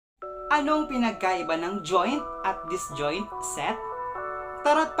Anong pinagkaiba ng joint at disjoint set?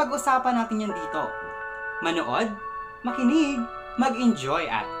 Tara't pag-usapan natin yan dito. Manood, makinig, mag-enjoy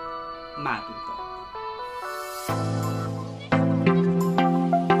at matuto.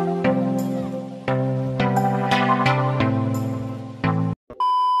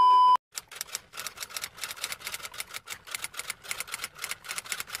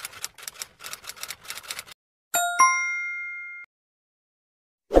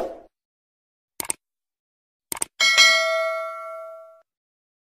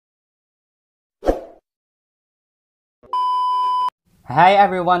 Hi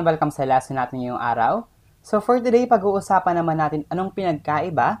everyone! Welcome sa lesson natin ngayong araw. So for today, pag-uusapan naman natin anong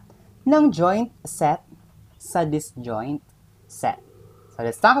pinagkaiba ng joint set sa disjoint set. So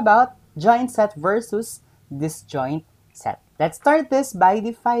let's talk about joint set versus disjoint set. Let's start this by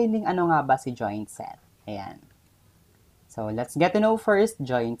defining ano nga ba si joint set. Ayan. So let's get to know first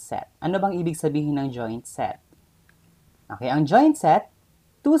joint set. Ano bang ibig sabihin ng joint set? Okay, ang joint set,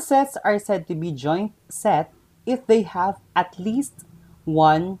 two sets are said to be joint set if they have at least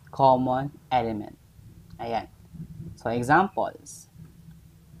one common element. Ayan. So, examples.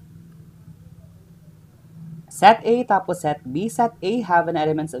 Set A tapos set B. Set A have an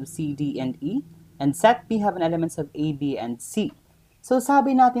elements of C, D, and E. And set B have an elements of A, B, and C. So,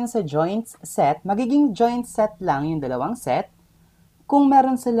 sabi natin sa joint set, magiging joint set lang yung dalawang set kung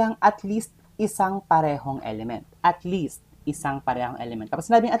meron silang at least isang parehong element. At least isang parehong element. Kapag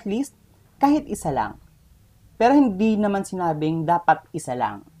sinabing at least, kahit isa lang. Pero hindi naman sinabing dapat isa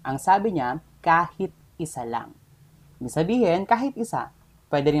lang. Ang sabi niya, kahit isa lang. Ibig sabihin, kahit isa,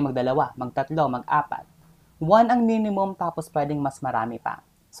 pwede rin magdalawa, magtatlo, mag-apat. One ang minimum, tapos pwedeng mas marami pa.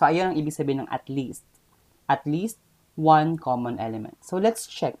 So, ayun ang ibig sabihin ng at least. At least one common element. So, let's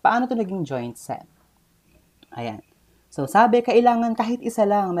check. Paano ito naging joint set? Ayan. So, sabi, kailangan kahit isa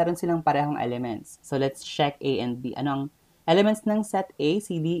lang, meron silang parehong elements. So, let's check A and B. Anong elements ng set A,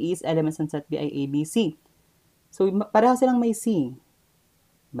 C, D, E, elements ng set B ay A, B, C. So, pareho silang may C.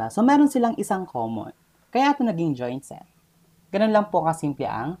 Diba? So, meron silang isang common. Kaya ito naging joint set. Ganun lang po kasimple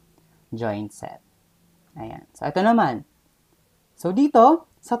ang joint set. Ayan. So, ito naman. So, dito,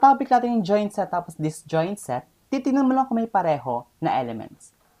 sa topic natin yung joint set tapos disjoint set, titignan mo lang kung may pareho na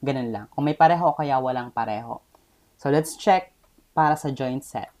elements. Ganun lang. Kung may pareho o kaya walang pareho. So, let's check para sa joint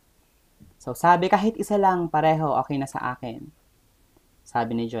set. So, sabi kahit isa lang pareho, okay na sa akin.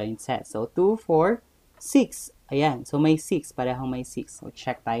 Sabi ni joint set. So, 2, 4, 6. Ayan. So, may 6. Parehong may 6. So,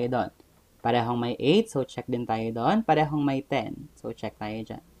 check tayo doon. Parehong may 8. So, check din tayo doon. Parehong may 10. So, check tayo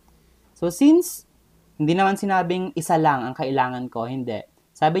dyan. So, since hindi naman sinabing isa lang ang kailangan ko, hindi.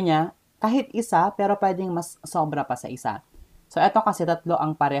 Sabi niya, kahit isa, pero pwedeng mas sobra pa sa isa. So, eto kasi tatlo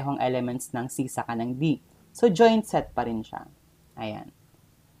ang parehong elements ng C saka ng D. So, joint set pa rin siya. Ayan.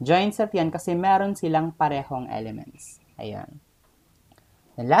 Joint set yan kasi meron silang parehong elements. Ayan.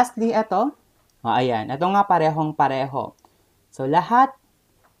 And lastly, eto. Ayan. Ito nga parehong-pareho. So, lahat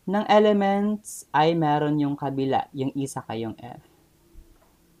ng elements ay meron yung kabila. Yung E saka yung F.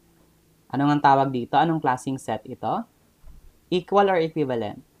 Ano nga tawag dito? Anong klaseng set ito? Equal or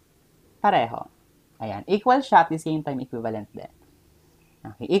equivalent? Pareho. Ayan. Equal siya at the same time equivalent din.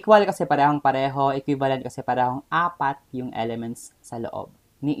 Okay. Equal kasi parehong-pareho. Equivalent kasi parehong apat yung elements sa loob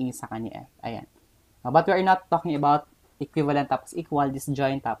ni E saka ni F. Ayan. But we are not talking about equivalent tapos equal,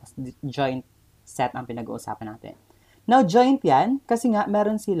 disjoint tapos joint set ang pinag-uusapan natin. Now, joint yan kasi nga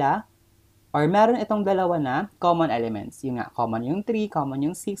meron sila or meron itong dalawa na common elements. Yung nga, common yung 3,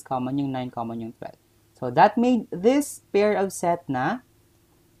 common yung 6, common yung 9, common yung 12. So, that made this pair of set na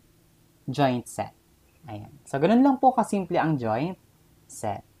joint set. Ayan. So, ganun lang po kasimple ang joint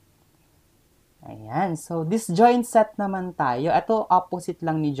set. Ayan. So, this joint set naman tayo. Ito, opposite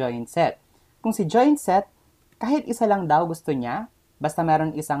lang ni joint set. Kung si joint set, kahit isa lang daw gusto niya, basta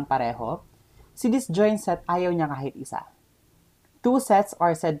meron isang pareho, si disjoint set ayaw niya kahit isa. Two sets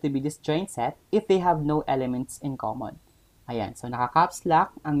are said to be disjoint set if they have no elements in common. Ayan. So, naka-caps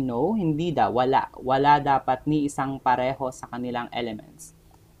lock ang no, hindi daw, wala. Wala dapat ni isang pareho sa kanilang elements.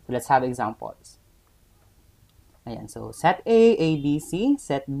 So, let's have examples. Ayan. So, set A, A, B, C.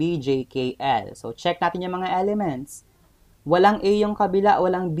 Set B, J, K, L. So, check natin yung mga elements. Walang A yung kabila,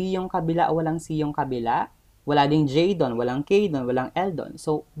 walang B yung kabila, walang C yung kabila. Wala ding J doon, walang K doon, walang L doon.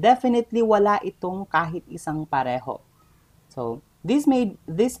 So, definitely wala itong kahit isang pareho. So, this made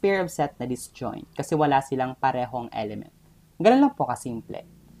this pair of set na disjoint kasi wala silang parehong element. Ganun lang po kasimple.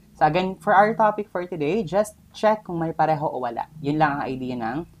 So, again, for our topic for today, just check kung may pareho o wala. Yun lang ang idea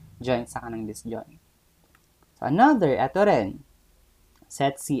ng joint saka ng disjoint. So, another, ito rin.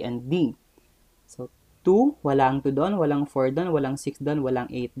 Set C and D. So, 2, walang 2 doon, walang 4 doon, walang 6 doon, walang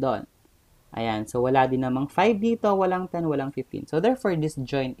 8 doon. Ayan, so wala din namang 5 dito, walang 10, walang 15. So therefore,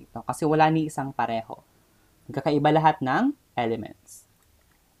 disjoint ito kasi wala ni isang pareho. Magkakaiba lahat ng elements.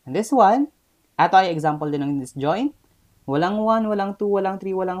 And this one, ito ay example din ng disjoint. Walang 1, walang 2, walang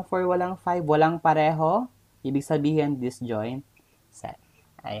 3, walang 4, walang 5, walang pareho. Ibig sabihin, disjoint set.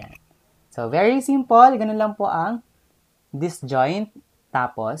 Ayan. So, very simple. Ganun lang po ang disjoint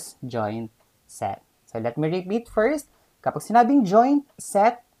tapos joint set. So, let me repeat first. Kapag sinabing joint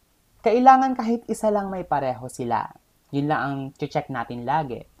set, kailangan kahit isa lang may pareho sila. Yun lang ang check natin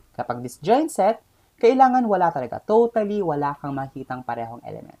lagi. Kapag disjoint set, kailangan wala talaga. Totally wala kang makitang parehong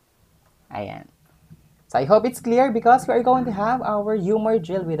element. Ayan. So, I hope it's clear because we are going to have our humor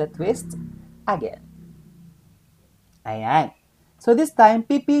drill with a twist again. Ayan. So, this time,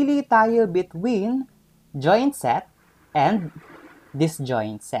 pipili tayo between joint set and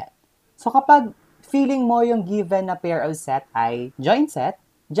disjoint set. So, kapag feeling mo yung given na pair of set ay joint set,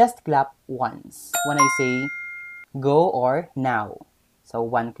 just clap once when I say go or now. So,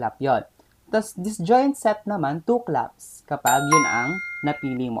 1 clap yon. Tapos, disjoint set naman, 2 claps kapag yun ang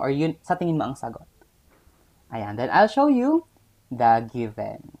napili mo or yun sa tingin mo ang sagot. Ayan, then I'll show you the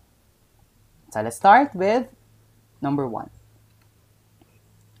given. So, let's start with number 1.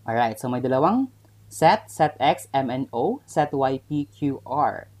 Alright, so may dalawang set X, M, and O, set Y, P, Q,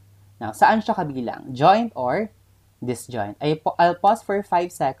 R. Now, saan siya kabilang? Joint or disjoint? I'll pause for 5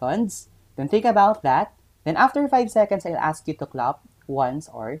 seconds. Then think about that. Then after 5 seconds, I'll ask you to clap once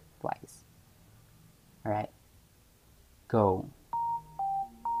or twice. Alright. Go.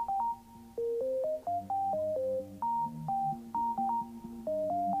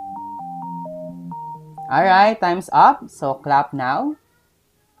 Alright, time's up. So, clap now.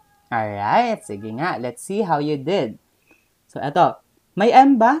 Alright, sige nga. Let's see how you did. So, eto. May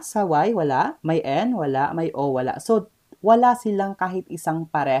M ba sa Y? Wala. May N? Wala. May O? Wala. So, wala silang kahit isang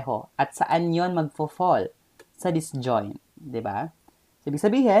pareho. At saan yon magfo-fall? Sa disjoint. Diba? So, ibig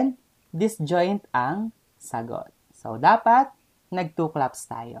sabihin, disjoint ang sagot. So, dapat nag-2 claps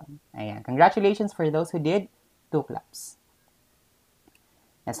tayo. Ayan. Congratulations for those who did 2 claps.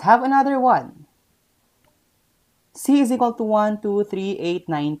 Let's have another one. C is equal to 1, 2, 3,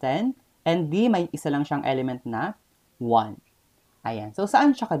 8, 9, 10. And D, may isa lang siyang element na 1. Ayan. So,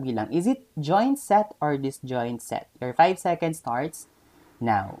 saan siya kabilang? Is it joint set or disjoint set? Your 5 seconds starts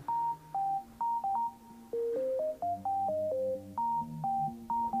now.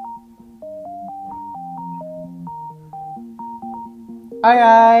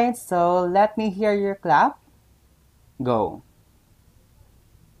 Alright, so let me hear your clap. Go.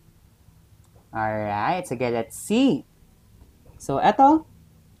 Alright, sige, let's see. So, eto,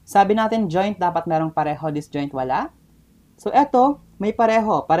 sabi natin joint dapat merong pareho, disjoint wala. So, eto, may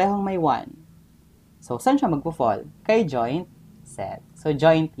pareho, parehong may 1. So, saan siya magpo-fall? Kay joint set. So,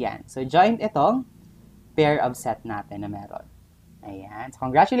 joint yan. So, joint itong pair of set natin na meron. Ayan. So,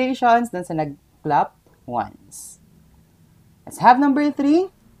 congratulations dun sa nag-clap once. Let's have number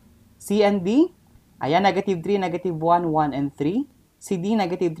 3. C and D. Ayan, negative 3, negative 1, 1, and 3. Si D,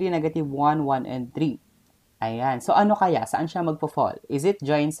 negative 3, negative 1, 1, and 3. Ayan. So, ano kaya? Saan siya magpo-fall? Is it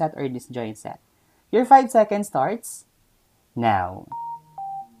joint set or disjoint set? Your 5 seconds starts now.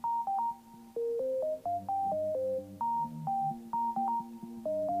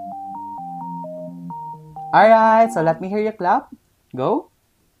 Alright. So, let me hear you clap. Go.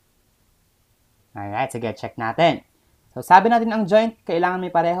 Alright. Sige, check natin. So, sabi natin ang joint, kailangan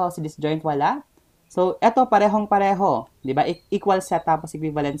may pareho. Si disjoint, wala. So, eto parehong-pareho. Diba? Equal set tapos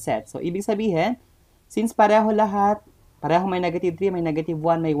equivalent set. So, ibig sabihin, since pareho lahat, pareho may negative 3, may negative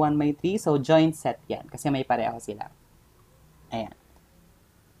 1, may 1, may 3. So, joint set yan. Kasi may pareho sila. Ayan.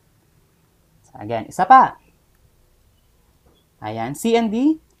 So, again, isa pa. Ayan. C and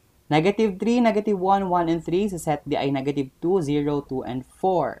D. Negative 3, negative 1, 1, and 3. Sa set D ay negative 2, 0, 2, and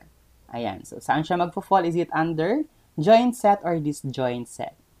 4. Ayan. So, saan siya magpo-fall? Is it under joint set or disjoint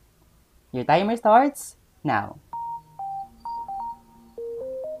set? Your timer starts now.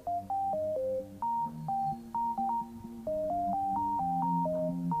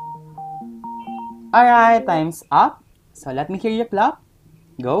 Alright, time's up. So, let me hear you clap.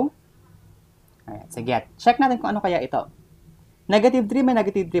 Go. Alright, sige. Check natin kung ano kaya ito. Negative 3, may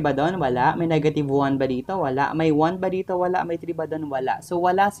negative 3 ba doon? Wala. May negative 1 ba dito? Wala. May 1 ba dito? Wala. May 3 ba doon? Wala. So,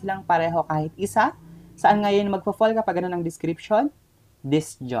 wala silang pareho kahit isa. Saan ngayon magpo-fall kapag ganun ang description?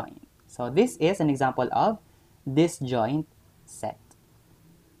 Disjoint. So, this is an example of disjoint set.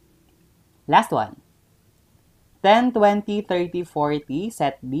 Last one. 10, 20, 30, 40,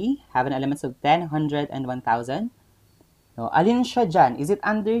 set B, have an elements of 10, 100, and 1,000. So, alin siya dyan? Is it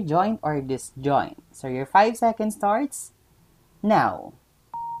under joint or disjoint? So, your 5 seconds starts now.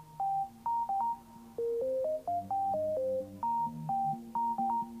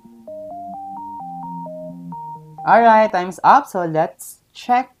 Alright, time's up. So let's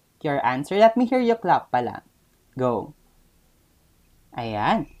check your answer. Let me hear you clap pala. Go.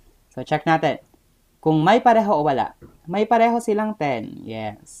 Ayan. So check natin. Kung may pareho o wala. May pareho silang 10.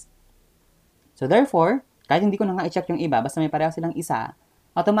 Yes. So therefore, kahit hindi ko na nga i-check yung iba, basta may pareho silang isa,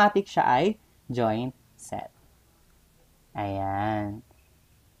 automatic siya ay joint set. Ayan.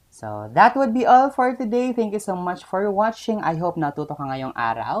 So that would be all for today. Thank you so much for watching. I hope natuto ka ngayong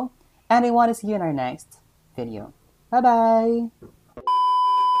araw. And I want to see you in our next video. Bye-bye!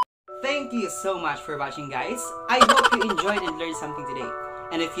 Thank you so much for watching, guys. I hope you enjoyed and learned something today.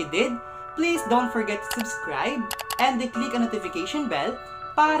 And if you did, please don't forget to subscribe and click ang notification bell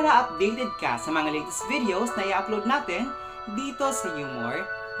para updated ka sa mga latest videos na i-upload natin dito sa YouMore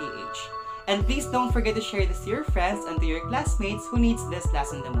PH. And please don't forget to share this to your friends and to your classmates who needs this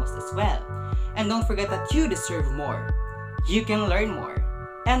lesson the most as well. And don't forget that you deserve more. You can learn more.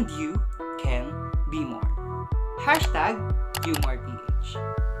 And you can be more. #YouMorePH.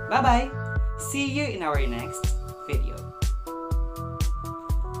 Bye-bye! See you in our next video.